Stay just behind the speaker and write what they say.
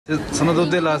Sanado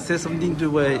de la say something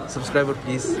to my subscriber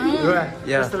please.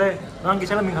 Yeah.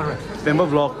 Pemba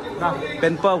vlog.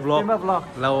 Penpa vlog. Pemba vlog.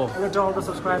 Lao. Hello to all the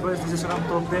subscribers. This is Ram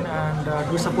Topdin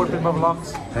and do support Pemba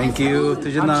vlogs. Thank you. I'm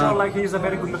sure like he's a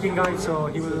very good looking guy, so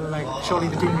he will like surely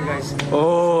entertain you guys.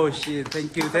 Oh shit!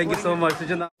 Thank you so much,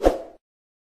 Tujana.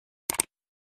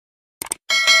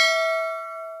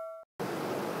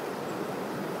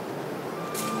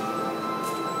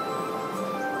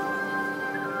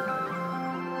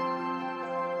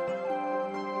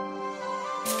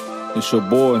 It's your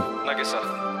boy. Nagisa.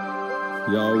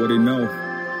 You already know.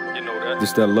 You know that.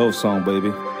 This that love song, baby.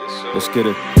 Yes, sir. Let's get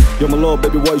it. Yo, my love,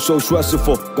 baby, why you so stressful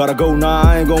for? Gotta go now,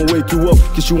 I ain't gonna wake you up.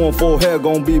 Kiss you on forehead,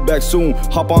 gonna be back soon.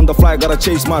 Hop on the flight, gotta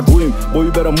chase my dream. Boy,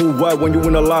 you better move right when you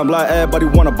in the limelight. Everybody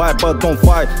wanna buy, but don't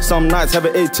fight. Some nights have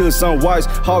it 8 till sunrise.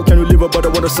 How can you live it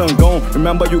better when the sun gone?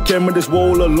 Remember you came in this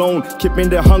world alone. Keeping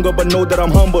that hunger, but know that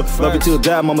I'm humble. Love you till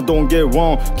that, mama, don't get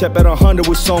wrong. Kept at 100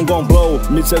 with song gon' blow.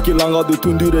 미세기 랑아도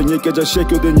둔두래 니께자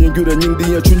쉐교된 인규래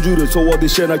닝디에 춘주래 소어디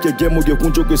셰나게 개목에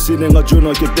군족에 시내가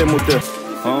주나게 때문에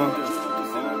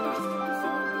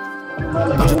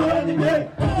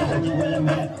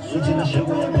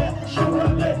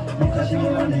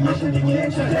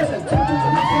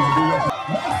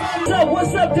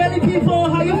What's up, Delhi people?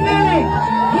 How you feeling?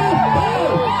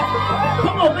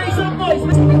 Come on, make some noise.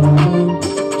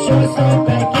 Show us all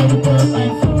back in the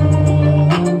life.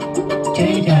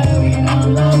 Take carry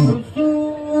on love.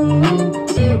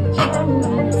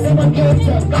 Someone gets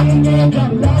up, bang, and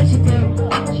come light it up.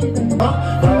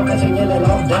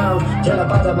 Lockdown, tell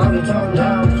about the money tone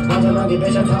down. Mother monkey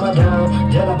bitch, I'm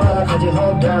down. Tell about the country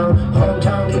hold down.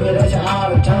 Hometown, leave it as you're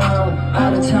out of town.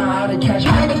 Out of town, out of cash. I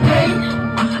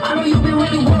know you've been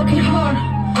really working hard.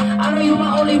 I know you're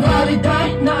my only ride or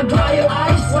die. Now dry your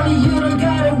eyes. Funny you don't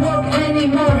gotta work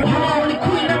anymore. I'm my only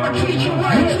queen, I'ma treat you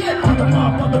right.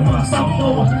 Put some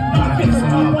more. Not fixing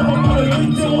up, I'm gonna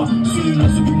do it. See,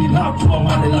 let's give me love to a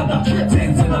man another.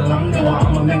 Things in a long door,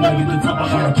 I'm a man with the top of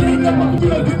her king. I'm a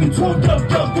girl, give me two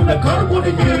up, in the car, what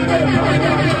it is.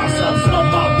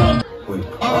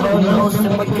 Oh no,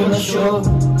 somebody gonna show.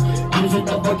 Use it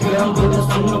up again, I'm gonna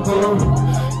sing the goal.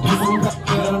 Use it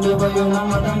up again, I'm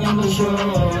gonna show.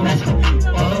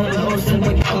 Oh no,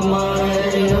 somebody come on,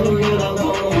 you're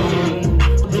alone.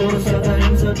 Those are the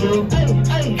answer to.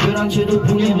 그랑치도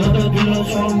분이 너를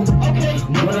둘러줘.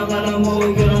 뭐라가나 뭐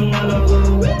이런 나라고.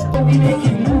 We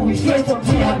making movies straight from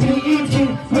TIBET.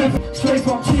 Straight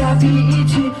from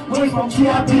TIBET. Way from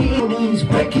TIBET.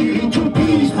 Break it into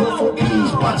peace. Go for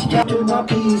peace. Party out to my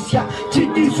peace. Yeah.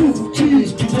 찌띠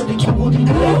수치스. 주저리 겨울이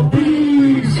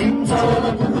please.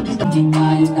 심사하는 누구도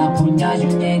딩가이 나쁜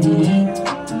야중애니.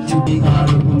 주비가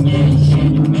누구의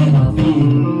신용의 너비.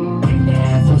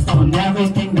 On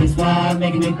everything that's why I'm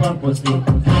making it purposely.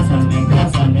 Cause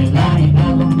I'm lying,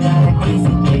 I look at a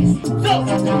crazy face.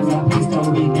 Sometimes I wish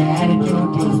don't be the attitude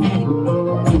kills me.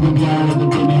 You can be out of it,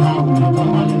 give me how we come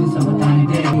on in summertime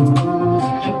day.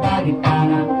 Your body,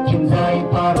 Anna, Kim's eye,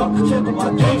 but up to check my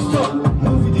gangster.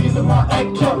 Movie these are my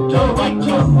actor,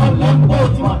 director, my Lambo,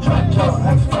 my tractor,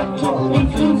 X-Factor,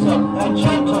 influencer,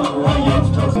 enchanter, my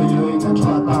youngster. So you ain't gonna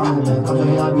try that, cause I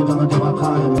have you done to my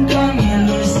time.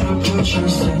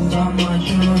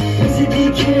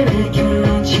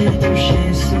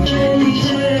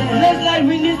 Let's like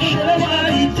we need to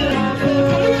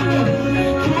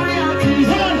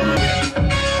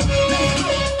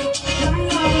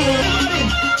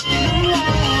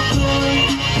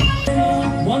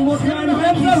one more time,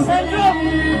 hands up, hands up.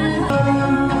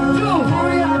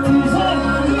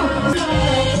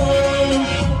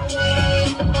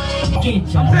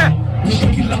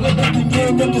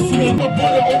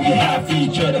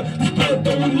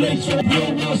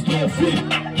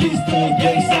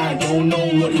 I don't know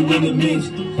what it really means.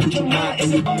 Put your mind in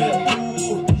the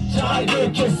middle.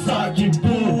 Tired, just like you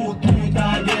boo. Do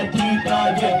that,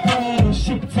 oh,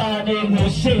 ship time ain't no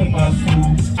shame, my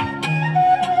food.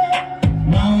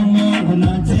 Mama, when I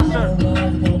take my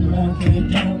love, don't walk it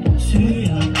down. See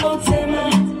ya. Oh, Tema,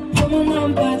 come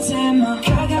on, Tema.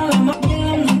 Kaga, my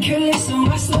name, I'm curious, so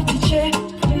I saw the check.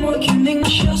 I'm working in the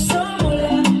show, so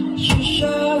you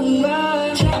show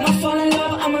up. I'ma fall in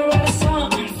love, I'ma write a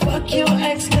song. Fuck your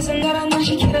ex, cause I'm not a man,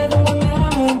 she can't do what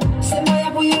I'm on. Say, my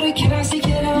apple, you can't see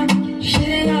it on. She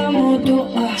didn't know, do oh,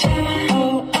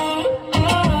 oh, oh,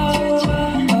 oh,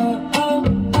 oh.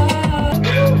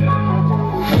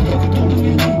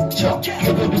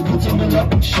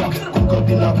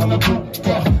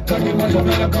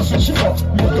 전화가 껐어 싶어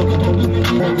몇도도 눈이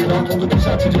보이라 돈도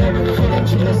비싸지 내가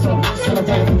소렌지했어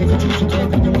살아다니 그 주식에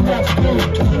그냥 나지고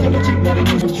돈을 찍나를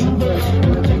계속 주고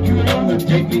Wanna take you on a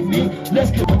date with me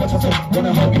Let's go 맞춰서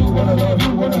Wanna hug you, wanna love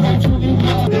you, wanna hold you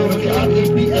이렇게 I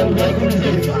need me and like on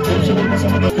it 점점을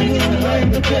벗어나면 그냥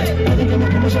I'm the best 어디가 뭐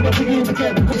promotion 맞추기 the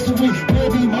cat Mystery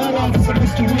Baby my life is a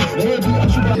mystery Baby I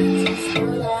should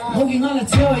Hogging on a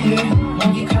tail, yeah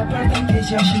Hogging car park and get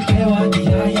your shit pewa,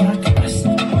 yeah, yeah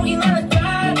Hogging on a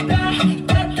da-da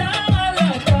I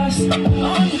like us,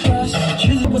 on the bus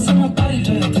Choose what's on my body,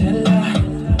 do you tell her?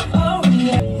 Oh,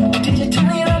 yeah Did you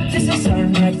turn it up? This is our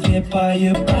night, fit by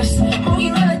your bus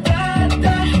Hogging on a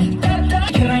da-da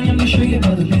계란염도 쉬게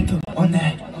봐도 멘토 on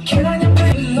that 계란염도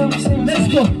Let's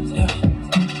go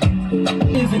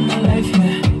Living my life,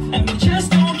 yeah And we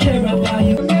just don't care about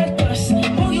you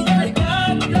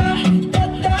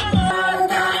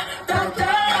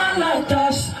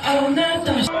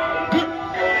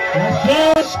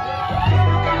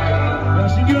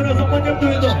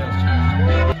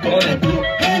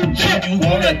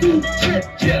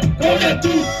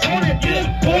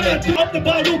앞에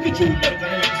바로 그 춤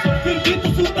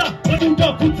필기도 쏜다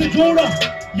누가 군세 줘라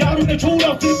야루네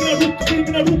줘라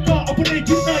필미나 루카 앞으로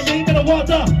기나 예인가라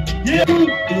와다 yeah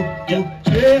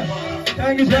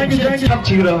thank you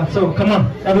지그라 so come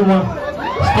on everyone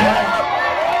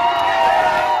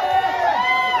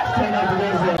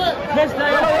let's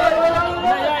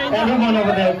everyone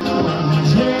over there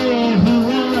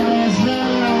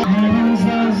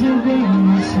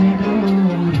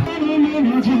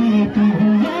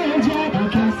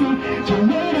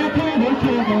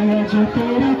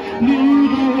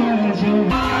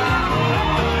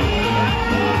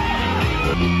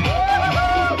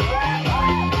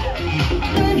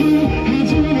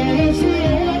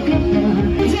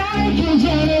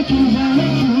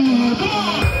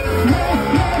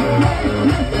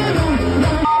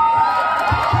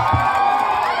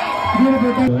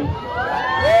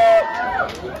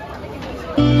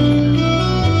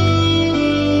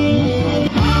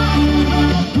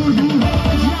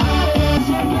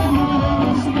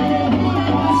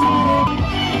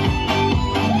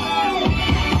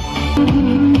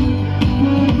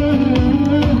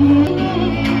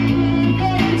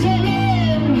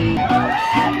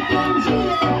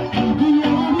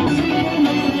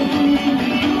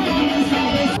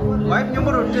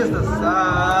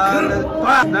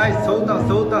Nice, sold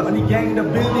out. When he gang the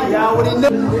building, y'all already know.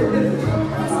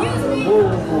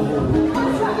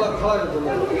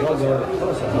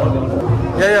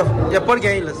 Yeah, put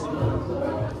gang list.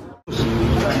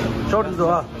 Short is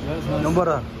the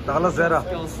number, Talas Zera.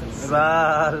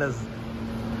 Salas.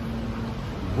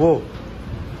 Whoa.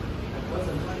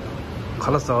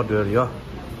 Colors out there, yeah.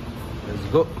 Let's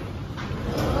go.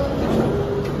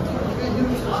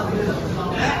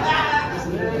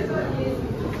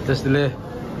 Just delay.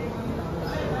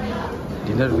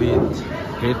 Dinner with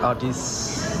great artists.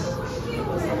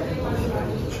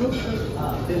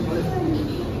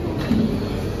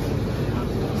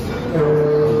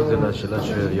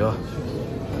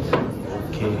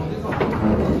 Okay.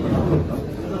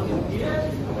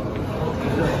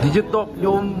 Digital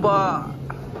Yomba.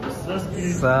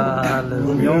 Salas.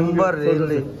 Yomba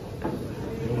really.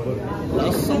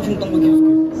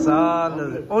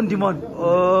 Salas. On demand.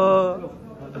 Oh.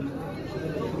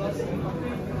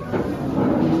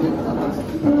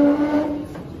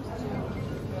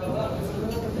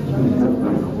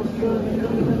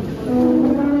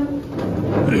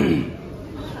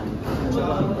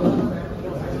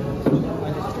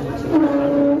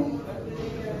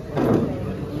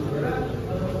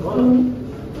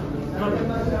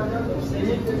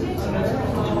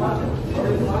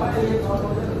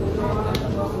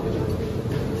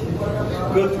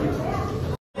 Good.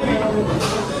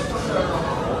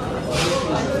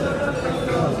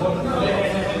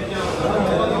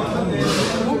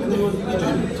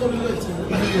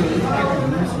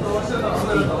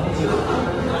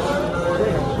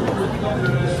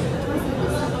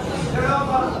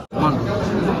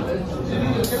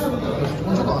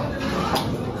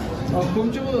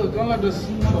 공주가 강아지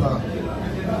쓴다.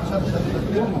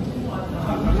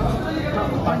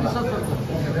 빨리 샀다.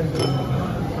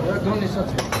 야, 그건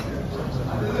있었지.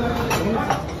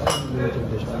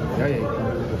 야예.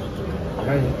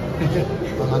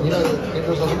 아니라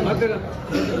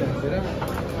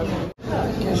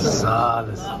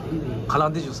Salas.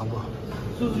 Kalandi ju sambo.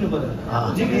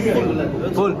 Ah.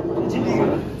 Full.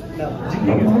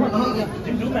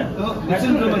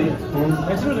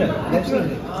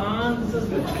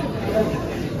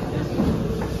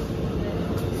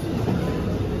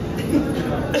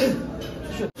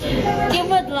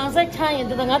 Give it last 장사 차이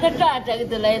도 나다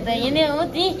짜자기들 얘네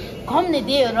어디 검네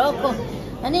돼요라고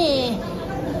아니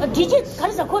디지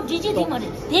가서 고 디지디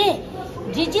말이 돼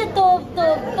디지 또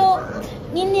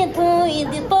니네 또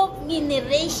인디 또 니네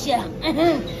레시아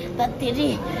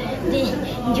다들이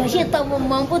네 저시 또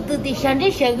망부도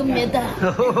디산데 샤금메다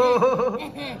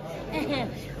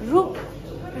룹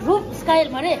스카이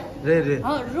말이 네.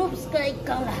 룹 스카이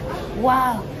카라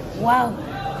와우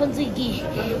건지기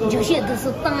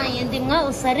저시에서 땅인데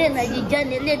가 사레나지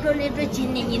잔에 레도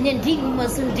진니는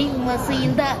딩마스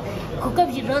인다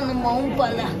고갑지로는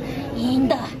마음발라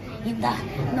인다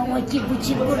너무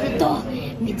기부치고도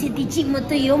미치디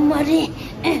지금도 요마리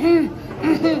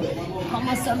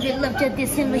Mama sambil lapca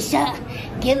desen lesha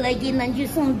gelagi nanju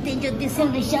sung tenjo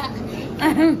desen lesha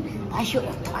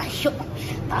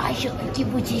tasho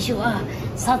kibuchi shua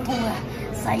satunga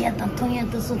saya tantonya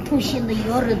tusu tushin de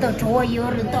yorda chowa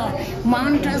yorda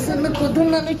mantra sun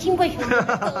koduna no chimba shu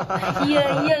ya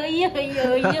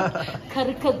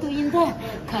karkatu inda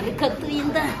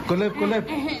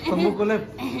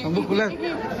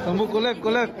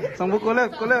Collab sambu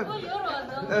collab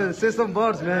say some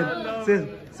words man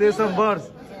say some words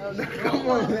come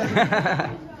on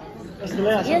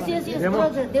yes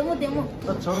brother demo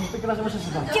저런 삐끗하지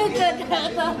마셨습니다.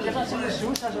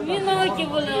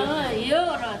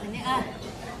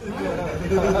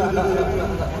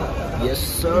 Yes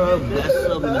sir, bless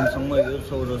up man. 정말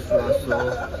유서로서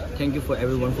thank you for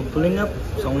everyone for pulling up.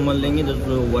 정말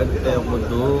랭이도 wipe there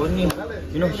모두.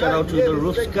 You know, shout out to the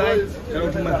Roof Sky. Shout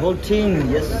out to my whole team.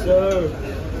 Yes sir.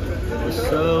 Yes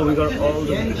sir, we got all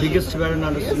the biggest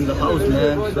verandas in the house,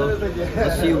 man. So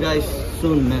I'll see you guys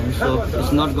soon, man. So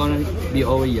it's not gonna be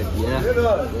over yet, yeah.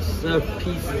 Yes sir,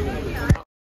 peace.